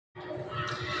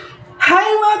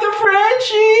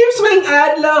friendships! May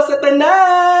adlaw sa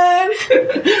tanan!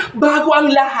 Bago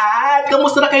ang lahat,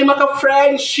 kamusta na kayo mga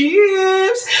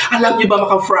friendships? Alam niyo ba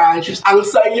mga friendships, ang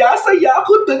saya-saya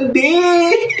ko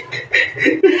today!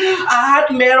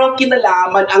 At merong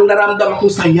kinalaman ang naramdaman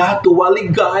kong saya, tuwa,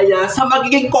 ligaya sa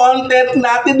magiging content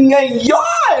natin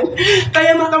ngayon!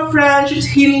 Kaya mga friendships,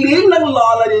 hiling ng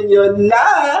lola ninyo na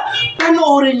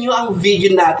panoorin niyo ang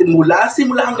video natin mula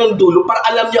simula hanggang dulo para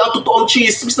alam niyo ang totoong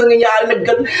chismis na nangyayari na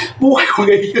buhay ko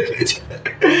ngayon.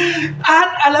 At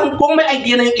alam kong may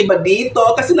idea na yung iba dito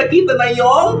kasi nakita na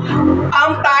yung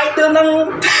ang title ng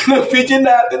video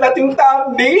natin at yung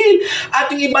thumbnail. At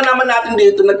yung iba naman natin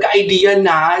dito nagka-idea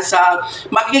na sa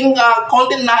magiging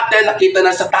content natin, nakita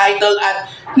na sa title at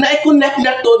na-connect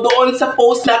na to doon sa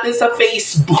post natin sa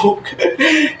Facebook.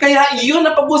 Kaya yun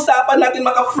na pag-usapan natin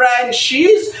mga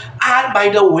friendships. At by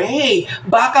the way,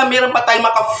 baka meron pa tayong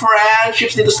mga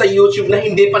friendships dito sa YouTube na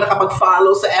hindi pa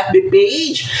nakapag-follow sa FB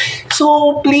page.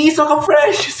 So please mga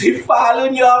friendships,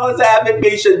 i-follow nyo ako sa FB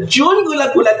page sa June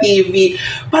Gula-Gula TV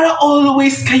para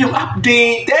always kayong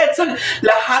updated sa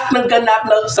lahat ng ganap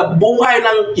na sa buhay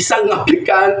ng isang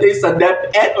aplikante sa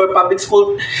DepEd or public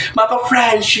school. Mga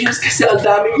friendships, kasi ang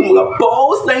dami kong mga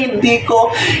posts na hindi ko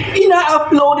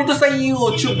ina-upload dito sa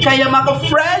YouTube. Kaya mga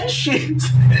friendships,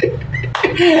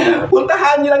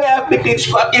 puntahan nyo lang yung FB page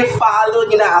ko at i-follow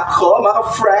nyo na ako, mga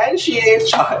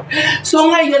friendships. So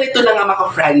ngayon, ito na nga mga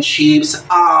friendships.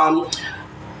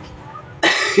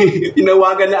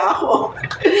 Tinawagan na ako.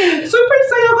 Super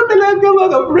saya ko talaga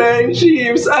mga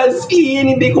friendships. As in,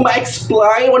 hindi ko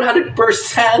ma-explain 100%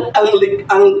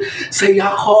 ang saya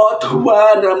ko,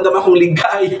 tuwa, naramdaman kong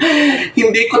ligay.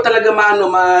 Hindi ko talaga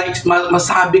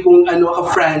masabi kung ano mga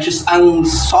friendships, ang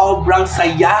sobrang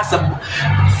saya sa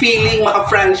feeling mga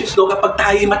friendships no, kapag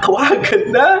tayo matawagan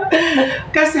na.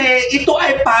 Kasi ito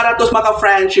ay para to mga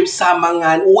friendships sa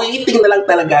mga waiting na lang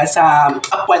talaga sa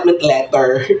appointment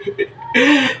letter.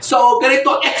 So,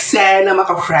 ganito ang eksena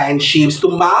mga friendships.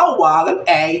 Tumawag ang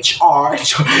HR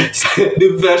sa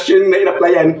division na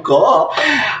in-applyan ko.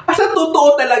 Sa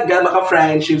totoo talaga mga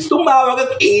friendships, tumawag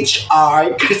ang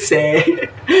HR kasi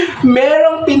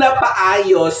merong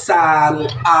pinapaayos sa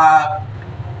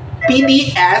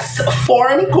PDS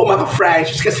form ko mga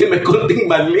friendships kasi may kunting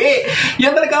mali.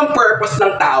 Yan talaga ang purpose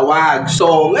ng tawag.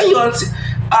 So, ngayon,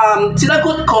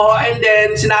 sinagot ko and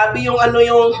then sinabi yung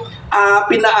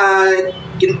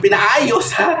pinaayos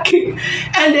sa akin.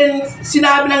 And then,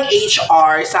 sinabi ng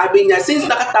HR, sabi niya, since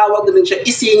nakatawag na rin siya,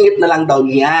 isingit na lang daw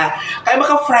niya. Kaya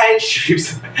mga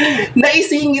friendships,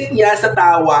 naisingit niya sa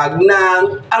tawag na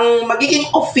ang magiging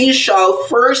official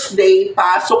first day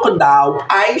pasok ko daw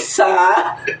ay sa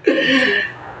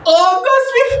August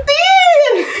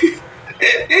 15!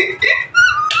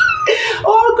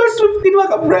 August 15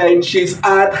 mga friendships.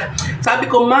 At sabi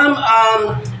ko, ma'am,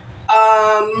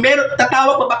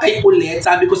 tatawag pa ba kayo ulit?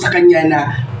 Sabi ko sa kanya na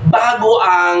bago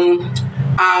ang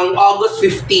August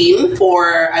 15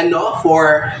 for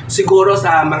siguro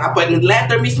sa mga appointment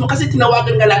letter mismo kasi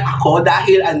tinawagan nga lang ako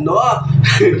dahil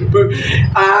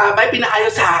may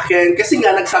pinaayos sa akin kasi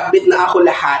nga nagsubmit na ako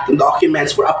lahat ng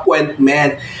documents for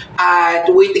appointment at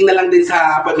waiting na lang din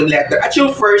sa appointment letter at yung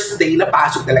first day na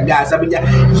pasok talaga. Sabi niya,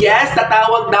 yes,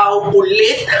 tatawag daw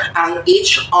ulit ang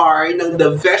HR ng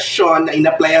division na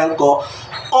in-applyan ko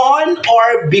on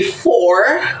or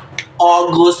before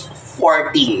August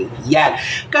 14. Yan.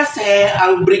 Kasi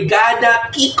ang brigada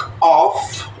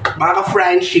kick-off, mga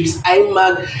friendships, ay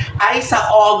sa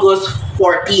August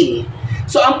 14.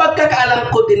 So, ang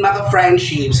pagkakaalam ko din, mga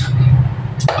friendships,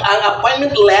 ang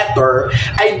appointment letter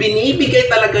ay binibigay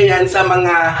talaga yan sa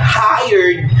mga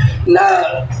hired na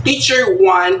teacher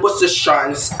 1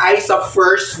 positions ay sa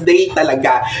first day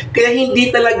talaga. Kaya hindi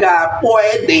talaga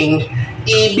pwedeng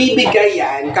ibibigay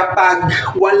yan kapag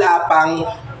wala pang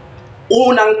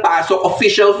unang pasok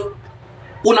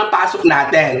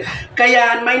natin.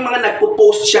 Kaya may mga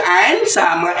nagpo-post siyan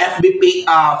sa mga FB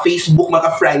Facebook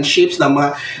mga friendships na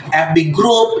mga FB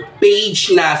group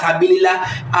page na sabi nila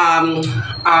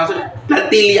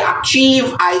natili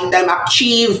achieve, item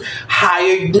achieve,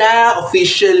 hired na,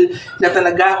 officially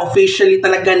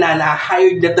talaga na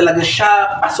hired na talaga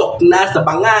siya, pasok na sa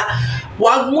banga.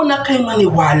 Huwag mo na kayo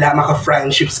maniwala mga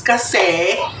friendships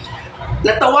kasi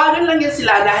natawagan lang yan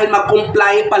sila dahil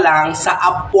mag-comply pa lang sa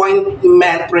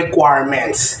appointment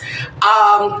requirements.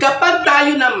 Kapag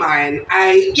tayo naman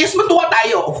ay, yes, matuwa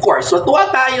tayo, of course. Matuwa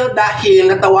tayo dahil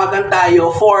natawagan tayo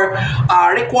for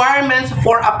requirements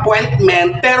for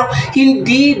appointment, pero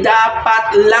hindi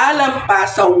dapat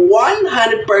lalampas sa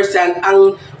 100%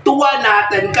 ang tuwa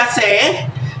natin kasi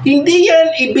hindi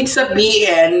yan ibig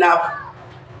sabihin na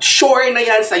Sure na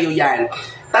yan sa'yo yan.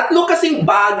 Tatlo kasing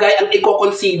bagay ang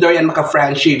i-consider yan mga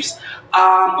friendships.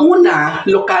 Una,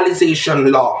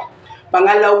 localization law.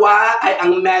 Pangalawa ay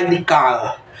ang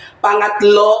medical.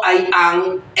 Pangatlo ay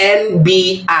ang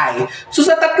NBI. So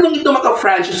sa tatlong ito mga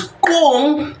friendships,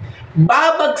 kung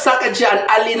babagsak ka dyan,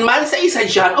 alinman sa isa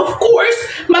dyan, of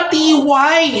course,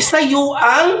 matiway sa'yo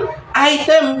ang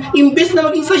item. Imbes na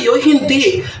maging sa'yo,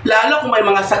 hindi. Lalo kung may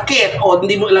mga sakit o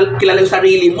hindi mo kilala yung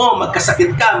sarili mo,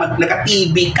 magkasakit ka,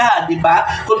 naka-TB ka, di ba?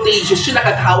 Contagious yun,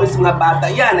 nakakahawin sa mga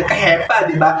bata yan, nagka-hepa,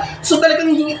 di ba? So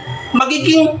talagang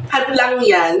magiging hadlang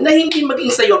yan na hindi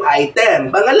maging sa'yo ang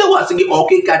item. Pangalawa, sige,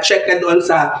 okay ka, check ka doon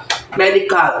sa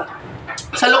medical.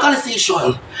 Sa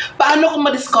localization, paano kung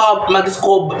madiscover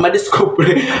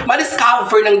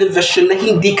ng division na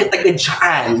hindi ka taga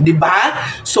dyan, di ba?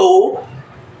 So,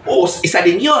 isa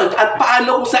din yun. At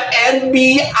paano kung sa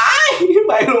NBI,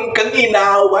 mayroon kang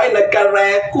inaway,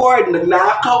 nagka-record,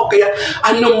 nagnakaw, kaya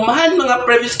anuman mga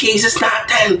previous cases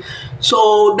natin.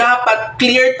 So, dapat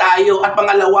clear tayo. At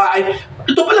pangalawa ay,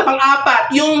 ito pala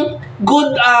pang-apat, yung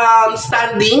good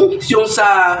standing, yung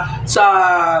sa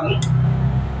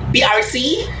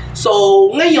PRC. So,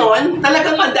 ngayon,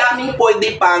 talagang madaming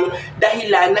pwede pang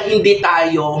dahilan na hindi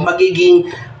tayo magiging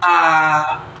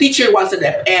teacher 1 sa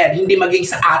DepEd, hindi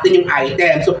magiging sa atin yung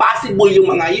item. So, possible yun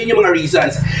yung mga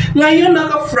reasons. Ngayon,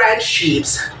 mga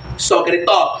friendships, so,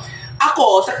 ganito.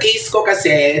 Ako, sa case ko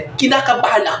kasi,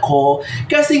 kinakabahan ako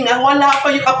kasi nga wala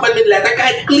pa yung appointment letter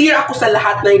kahit clear ako sa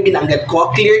lahat na yung binanggit ko.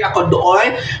 Clear ako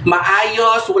doon,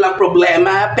 maayos, walang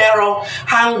problema. Pero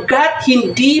hanggat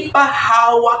hindi pa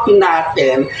hawak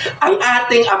natin ang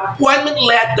ating appointment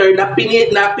letter na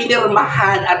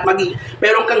pinirmahan at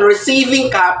meron kang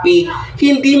receiving copy,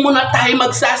 hindi mo na tayo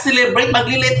magsaselebrate,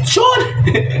 magliletsyon.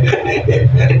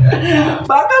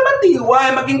 Baka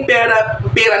matiway, maging pera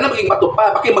na, maging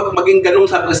matupa, maging ganong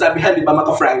sabihan, di ba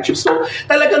mga friendships. So,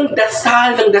 talagang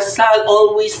dasal ng dasal,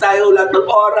 always tayo lahat ng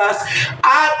oras,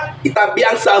 at itabi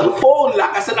ang cellphone,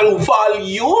 lakasan ang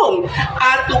volume,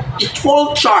 at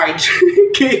full charge.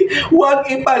 Okay? Huwag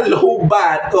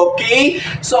ipalobat, okay?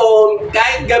 So,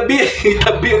 kahit gabi,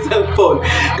 itabi ang cellphone.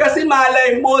 Kasi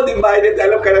malay mo, di ba, hindi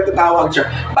alam ka na tatawag siya.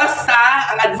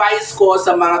 Basta, ang advice ko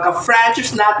sa mga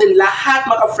ka-friendships natin, lahat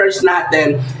mga ka-friends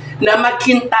natin, na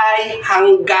maghintay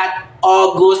hanggat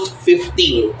August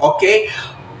 15. Okay?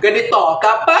 Ganito,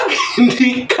 kapag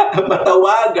hindi ka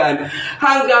matawagan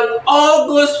hanggang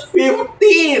August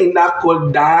 15, nako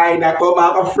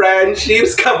mga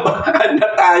ka-friendships, kabahan na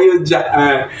tayo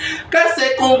dyan.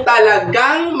 Kasi kung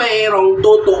talagang mayroong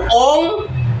totoong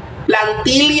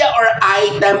plantilla or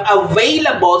item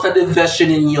available sa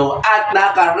division ninyo at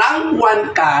naka-rank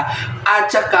 1 ka at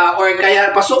saka or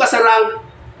kaya pasok ka sa rank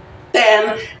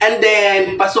 10, and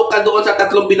then pasok ka doon sa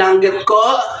tatlong binanggit ko.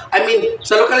 I mean,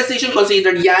 sa localization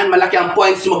considered yan, malaki ang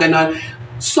points mo, ganon.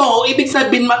 So, ibig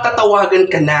sabihin matatawagan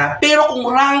ka na. Pero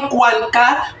kung rank 1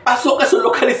 ka, pasok ka sa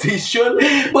localization.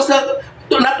 Basta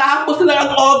natapos na lang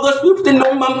ang August 15,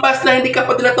 lumampas na hindi ka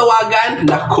pa tinatawagan.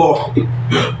 Nako,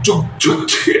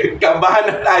 kabahan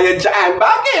na tayo dyan.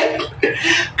 Bakit?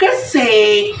 Kasi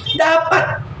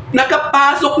dapat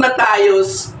nakapasok na tayo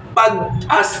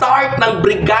pag-start ng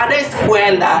brigada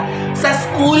eskwela sa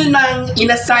school ng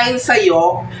inassign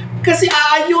sa'yo kasi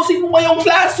aayusin mo yung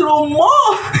classroom mo.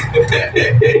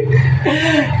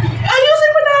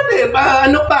 Ayusin pa natin.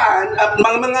 Ano pa?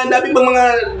 Mga dami bang mga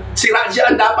sira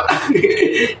dyan dapat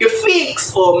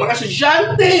i-fix. O, mga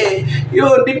estudyante.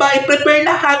 Yun, di ba? I-prepare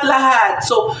lahat.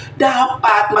 So,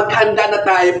 dapat maghanda na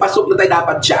tayo. Pasok na tayo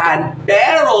dapat dyan.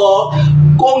 Pero,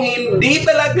 kung hindi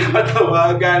talaga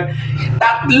matawagan,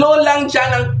 tatlo lang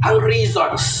dyan ang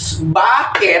reasons.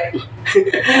 Bakit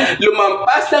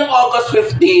lumampas ng August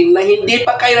 15 na hindi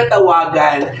pa kayo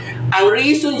natawagan? Ang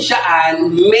reason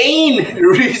dyan, main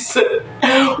reason,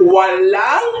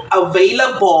 walang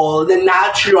available na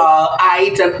natural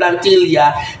item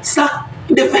plantilla sa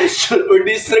division or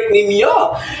district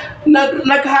ninyo.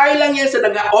 Nag-hire lang yan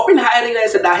open hiring lang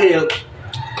yan sa dahil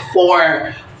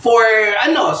for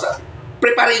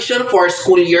preparation for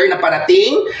school year na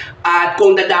parating, at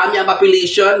kung dadami ang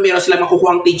population, meron silang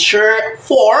makukuhang teacher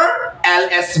for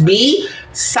LSB,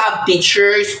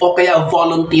 sub-teachers, o kaya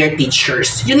volunteer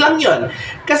teachers. Yun lang yun.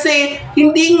 Kasi,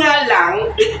 hindi nga lang,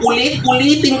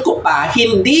 ulitin ko pa,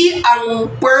 hindi ang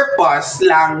purpose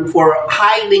lang for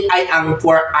hiring ay ang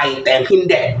for item.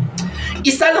 Hindi.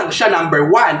 Isa lang siya, number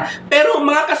 1. Pero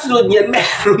mga kasunod niyan,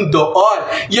 meron doon.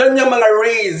 Yun yung mga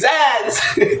reasons.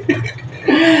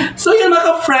 So yun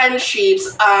mga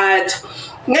friendships, at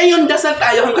ngayon dasal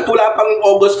tayo hanggang wala pang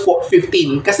August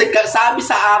 15 kasi sabi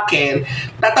sa akin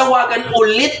tatawagan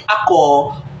ulit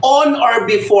ako on or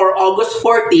before August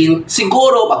 14,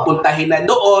 siguro papuntahin na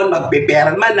doon,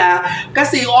 magpiperma na.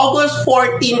 Kasi August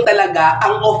 14 talaga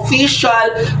ang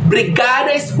official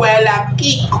Brigada Eskwela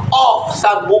kick-off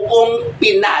sa buong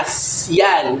Pinas.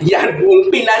 Yan,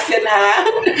 buong Pinas yan ha.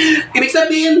 Ibig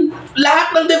sabihin,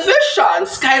 lahat ng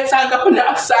divisions, kahit saan ka pa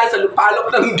naasal sa lupalok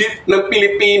ng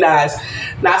Pilipinas,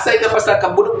 nasa ka pa sa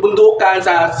kabundok-bundukan,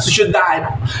 sa syudad,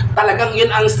 talagang yun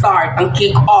ang start, ang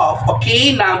kick-off,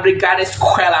 okay, ng Brigada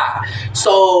Eskwela.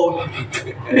 So,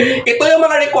 ito yung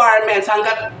mga requirements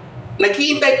hanggat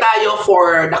naghihintay tayo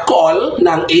for the call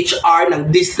ng HR,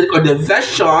 ng district or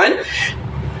division.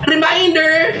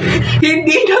 Reminder,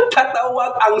 hindi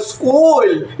nagtatawag ang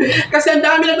school. Kasi ang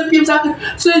dami nag-PM sa akin,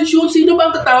 Sir June, sino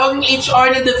ba ang tatawag ng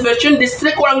HR ng division,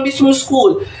 district, o ang mismong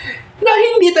school? Na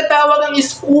hindi tatawag ang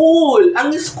school.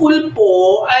 Ang school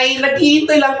po ay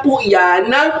naghihintay lang po yan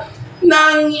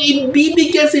nang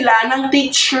ibibigyan sila ng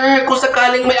teacher kung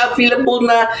sakaling may available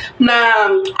na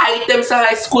item sa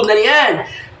high school na yan.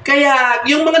 Kaya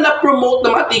yung mga na-promote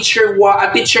na mga teacher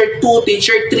 1, teacher 2,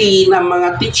 teacher 3 na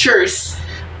mga teachers,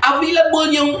 available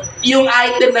yung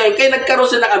item na yun, kaya nagkaroon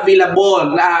sila ng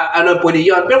available na ano po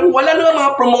yun. Pero kung wala naman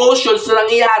mga promotions na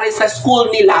nangyayari sa school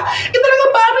nila, talaga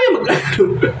paano yun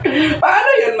paano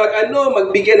yun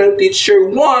magbigyan ng teacher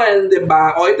 1,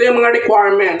 diba? O ito yung mga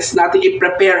requirements natin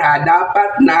i-prepare ha.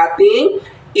 Dapat nating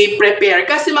i-prepare.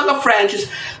 Kasi mga friends,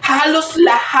 halos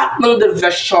lahat ng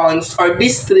divisions or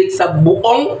districts sa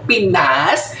buong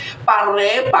Pinas,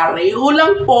 pare-pareho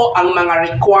lang po ang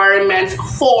mga requirements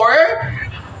for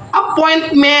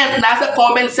appointment. Nasa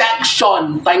comment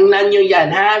section. Tingnan nyo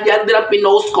yan, ha? Yan din ang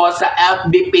pinost ko sa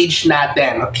FB page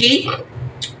natin. Okay?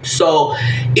 So,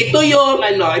 ito yung,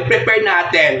 i-prepare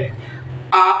natin.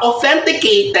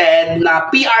 Authenticated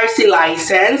na PRC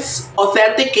license,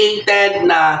 authenticated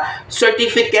na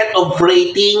certificate of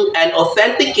rating, and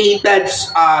authenticated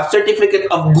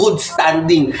certificate of good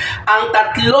standing. Ang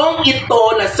tatlong ito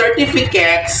na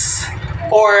certificates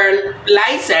or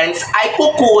license ay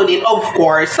kukunin, of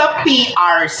course, sa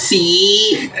PRC.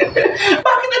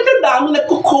 Bakit ang dami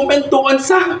nagko-comment doon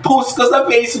sa post ko sa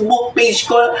Facebook page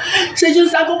ko? Sa dyan,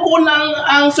 saan kukunin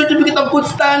ang certificate of good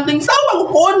standing? Saan ba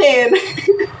kukunin?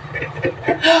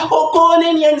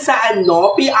 Kukunin yan sa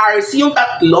PRC, yung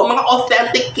tatlo, mga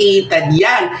authenticated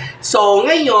yan. So,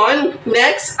 ngayon,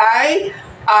 next ay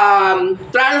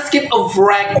transcript of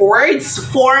records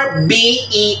for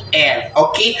BEd.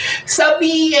 Okay? Sa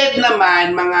BEd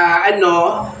naman, mga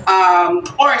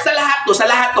or sa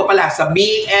lahat to pala, sa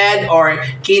BEd or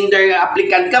kinder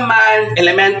applicant ka man,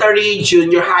 elementary,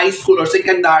 junior high school, or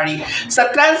secondary,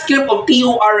 sa transcript of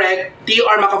TUR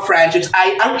mga friendships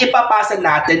ay ang ipapasa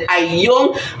natin ay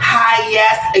yung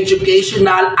highest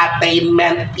educational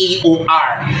attainment TUR.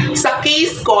 Sa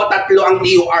case ko, tatlo ang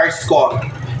TURs ko.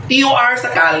 TUR sa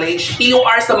college,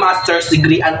 TUR sa master's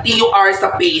degree, and TUR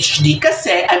sa PhD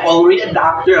kasi I'm already a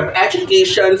doctor of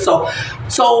education. So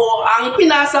ang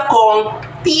pinasa kong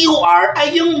TUR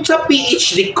ay yung sa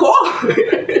PhD ko.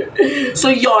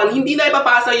 So yon, hindi na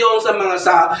ipapasa yung sa mga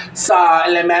sa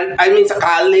sa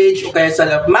college o kaya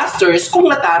sa master's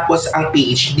kung natapos ang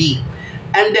PhD.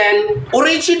 And then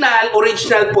original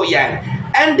po yan.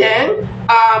 And then,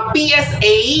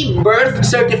 PSA, birth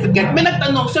certificate. May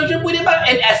nagtanong, Sir, pwede ba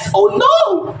NSO? No!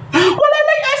 Wala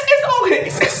nang SSO.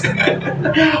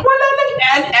 Wala nang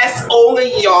NSO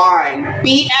ngayon.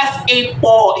 PSA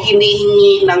po,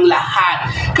 hinihingi ng lahat.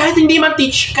 Kahit hindi man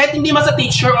sa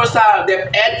teacher o sa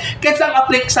DepEd, kahit sa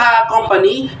apply sa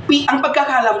company, ang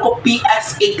pagkakalam ko,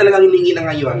 PSA talagang hinihingi na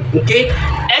ngayon. Okay?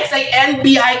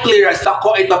 NBI clearance.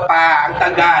 Ako, ito pa, ang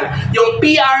tagal. Yung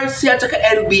PRC at saka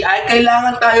NBI,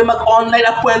 kailangan tayo mag-online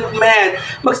appointment.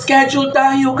 Mag-schedule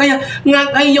tayo. Kaya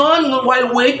ngayon, while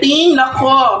waiting,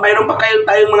 mayroon pa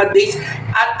tayong mga days.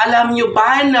 At alam nyo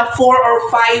ba na 4 or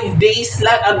 5 days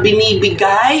lang ang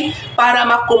binibigay para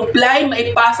ma-comply,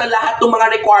 maipasa lahat ng mga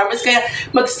requirements. Kaya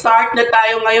mag-start na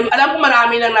tayo ngayon. Alam ko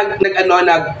marami nang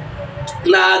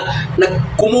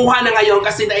kumuha na ngayon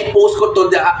kasi na-post ko to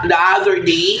the other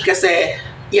day kasi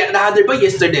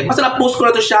yesterday. Basta na-post ko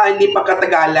na to siya, hindi pa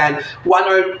katagalan. 1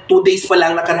 or 2 days pa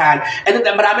lang nakaraan. And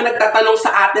then, marami nagtatanong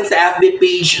sa atin sa FB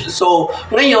page. So,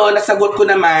 ngayon, nasagot ko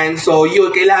naman. So,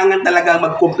 yun, kailangan talagang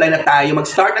mag-comply na tayo.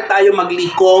 Mag-start na tayo,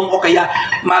 maglikom, o kaya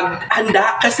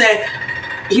maghanda. Kasi,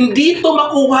 hindi to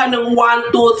makuha ng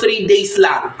 1, 2, 3 days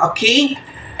lang. Okay?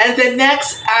 And the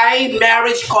next ay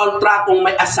marriage contract kung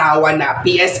may asawa na,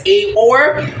 PSA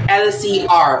or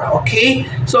LCR. Okay?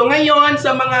 So ngayon,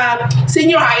 sa mga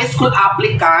senior high school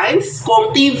applicants,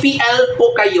 kung TVL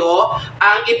po kayo,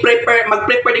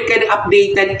 mag-prepare din kayo ng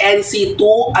updated NC2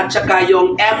 at saka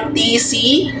yung MTC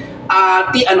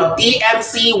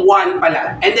TMC1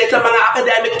 pala. And then sa mga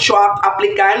academic track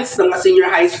applicants ng mga senior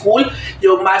high school,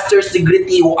 yung master's degree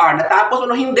TUR. Natapos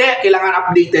o hindi, kailangan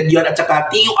updated yon at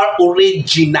saka TUR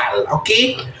original.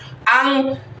 Okay?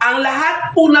 Ang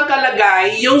lahat po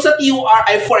nakalagay, yung sa TUR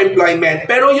ay for employment.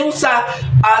 Pero yung sa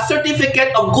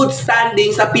Certificate of Good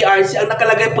Standing sa PRC, ang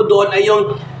nakalagay po doon ay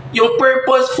yung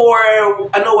purpose for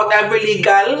whatever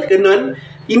legal, ganun.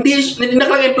 Hindi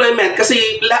nakalagay employment kasi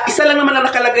isa lang naman ang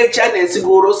nakalagay dyan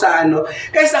siguro sa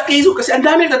kaya sa case kasi ang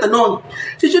dami nagtatanong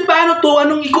paano to,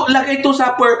 anong ilagay to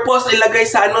sa purpose, ilagay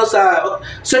sa sa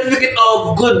certificate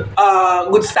of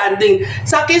good standing.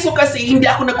 Sa case kasi hindi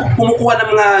ako kumukuha ng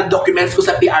mga documents ko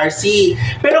sa PRC,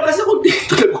 pero kasi kung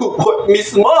dito nagkukuha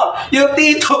mismo yung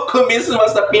tito ko mismo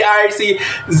sa PRC,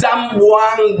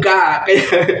 Zamboanga, kaya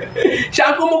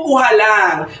siya ang kumukuha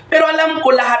lang, pero alam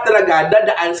ko lahat talaga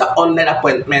dadaan sa online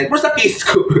appointment. Pero sa case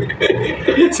ko,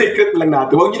 secret lang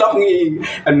natin. Huwag nyo na akong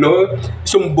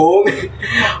sumbong.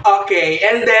 Okay,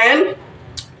 and then,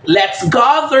 let's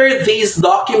gather these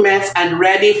documents and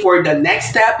ready for the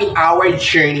next step in our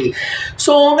journey.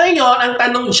 So, ngayon, ang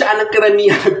tanong dyan ng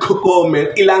karamihan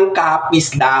nagko-comment, ilang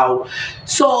copies daw?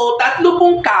 So, 3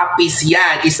 pong copies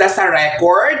yan. Isa sa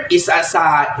record, isa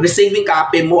sa receiving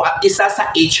copy mo, at isa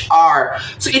sa HR.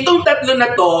 So, itong 3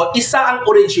 na to, isa ang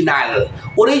original.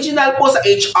 Original po sa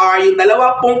HR, yung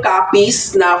 2 pong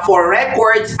copies na for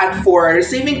records at for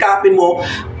receiving copy mo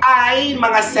ay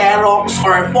mga Xerox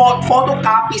or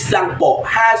photocopies lang po.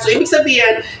 So, ibig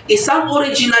sabihin, isang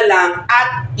original lang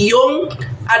at yung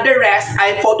the rest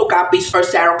ay photocopies or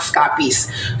Xerox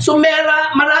copies. So,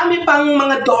 marami pang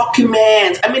mga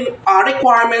documents,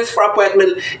 requirements for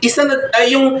appointment. Isa na,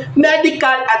 yung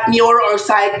medical at neuro or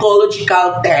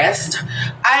psychological test,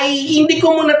 ay hindi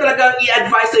ko muna talaga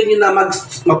i-advise sa inyo na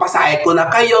magpa-psycho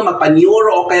na kayo,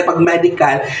 magpa-neuro o kaya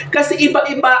pag-medical. Kasi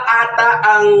iba-iba ata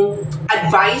ang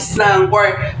advice ng,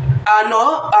 or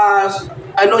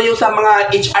yung sa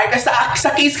mga HR. Kasi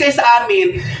sa case kayo sa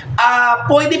amin,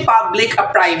 pwede public a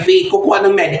private, kukuha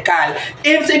ng medical.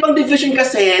 And sa ibang division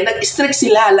kasi, nag-strict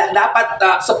sila, dapat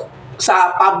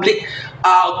sa public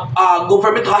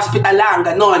government hospital lang,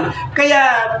 ganon.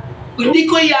 Kaya, hindi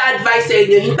ko i-advise sa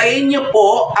inyo, hintayin nyo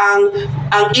po ang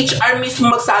HR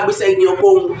mismo magsabi sa inyo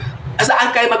kung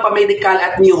saan kayo magpa-medical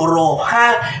at neuro,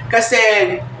 Kasi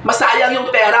masayang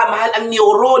yung pera, mahal ang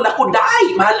neuro,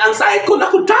 nakuday, mahal ang psycho,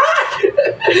 nakuday,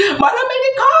 mahal ang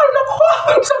medical,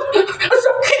 ang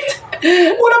sakit.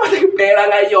 Wala pa tayong pera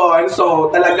ngayon.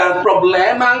 So, talagang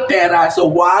problema ang pera.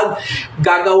 So, wag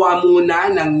gagawa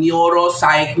muna ng neuro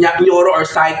or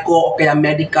psycho o kaya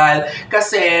medical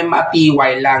kasi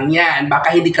matiway lang yan.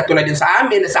 Baka hindi katulad din sa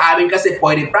amin. Sa amin kasi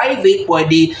pwede private,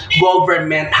 pwede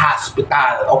government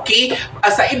hospital. Okay?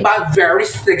 Sa iba, very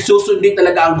strict. Susundin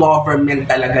talaga ang government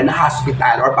talaga na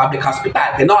hospital or public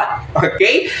hospital. Ganon.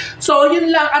 Okay? So, yun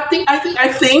lang. I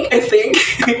think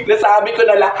nasabi ko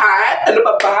na lahat. Ano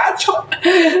pa ba?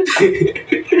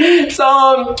 So,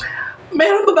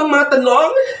 meron pa bang mga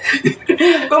tanong?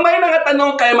 Kung may mga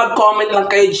tanong kayo, mag-comment lang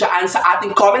kayo dyan sa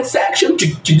ating comment section.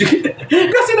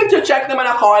 Kasi nag-check naman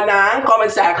ako ng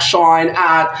comment section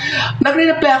at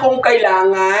nagre-reply akong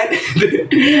kailangan.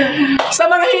 Sa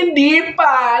mga hindi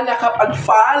pa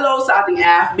nakapag-follow sa ating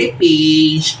FB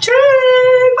page,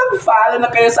 mag-follow na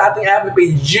kayo sa ating FB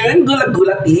page, June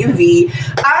Gula-Gula TV.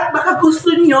 At baka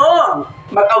gusto nyo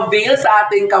mag-avail sa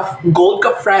ating Gold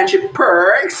Ka Friendship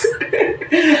Perks,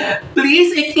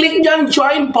 please i-click nyo ang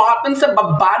join button sa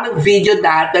baba ng video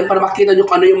natin para makita nyo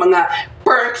kung ano yung mga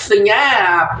perks niya.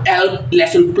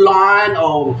 Lesson plan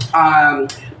o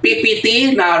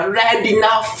PPT na ready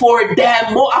na for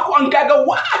demo. Ako ang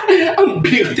gagawa. Ang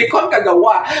beauty ko ang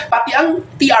gagawa. Pati ang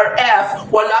TRF,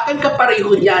 wala kang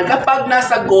kapareho niyan kapag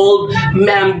nasa gold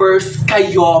members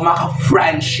kayo, mga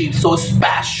friendship. So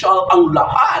special ang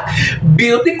lahat.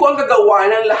 Beauty ko ang gagawa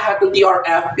ng lahat ng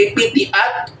TRF, PPT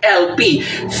at LP.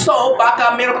 So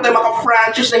baka meron pa tayong mga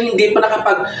friendships na hindi pa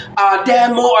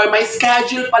nakapag-demo or may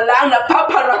schedule pa lang na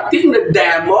paparating na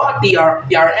demo at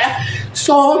TRF.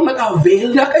 So,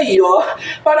 mag-avail na kayo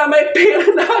para may pera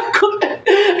na ako.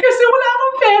 Kasi wala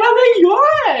akong pera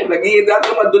ngayon. Nag-iinda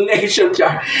ako ma-donation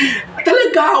siya.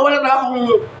 Talaga, wala na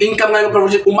akong income ngayon.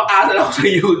 Umaasa ako sa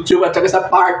YouTube at saka sa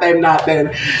part-time natin.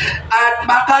 At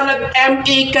baka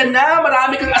nag-MA ka na,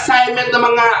 marami kang assignment ng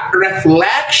mga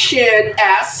reflection,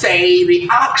 essay,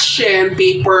 reaction,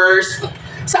 papers.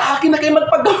 Sa akin na kayo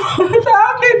magpagawa. Sa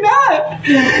akin na.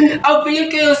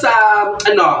 Avail kayo sa,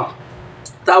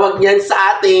 tawag niyan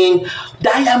sa ating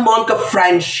Diamond Ka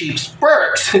Friendships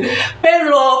Perks.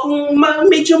 Pero kung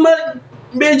medyo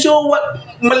medyo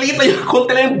maliit na yung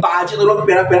konti lang yung budget o lang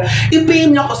pera-pera, i-pay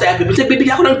niyo ako sa FB. Kasi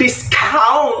bibigyan ako ng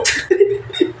discount.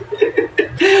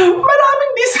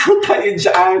 Maraming discount tayo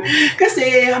dyan.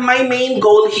 Kasi my main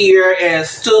goal here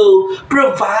is to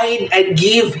provide and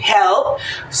give help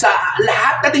sa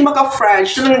lahat nating mga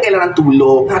friends na nangangailangan ng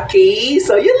tulong. Okay?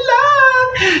 So, yun lang.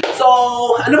 So,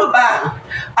 ano ba?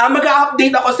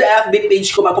 Mag-update ako sa FB page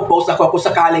ko, magpo-post ako kung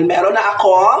sakaling meron na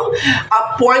akong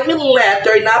appointment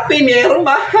letter na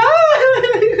pinirma.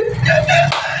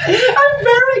 I'm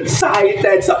very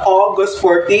excited sa August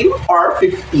 14 or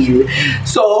 15.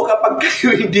 So, kapag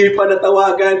kayo hindi pa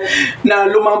natawagan na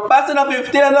lumampas na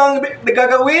 15, ano ang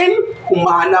nagagawin?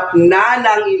 Humanap na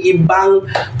ng ibang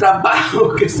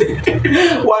trabaho kasi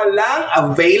walang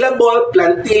available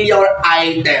plantilla or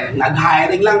item.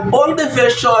 Nag-hiring lang buong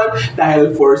division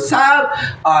dahil for sub,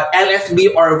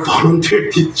 LSB or volunteer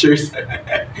teachers.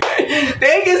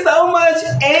 Thank you so much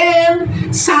and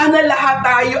sana lahat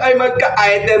tayo ay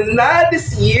magka-item na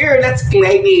this year. Let's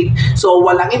claim it. So,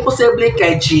 walang imposible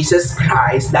kay Jesus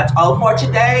Christ. That's all for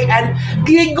today and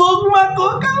gigugma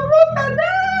ko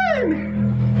kamutanan!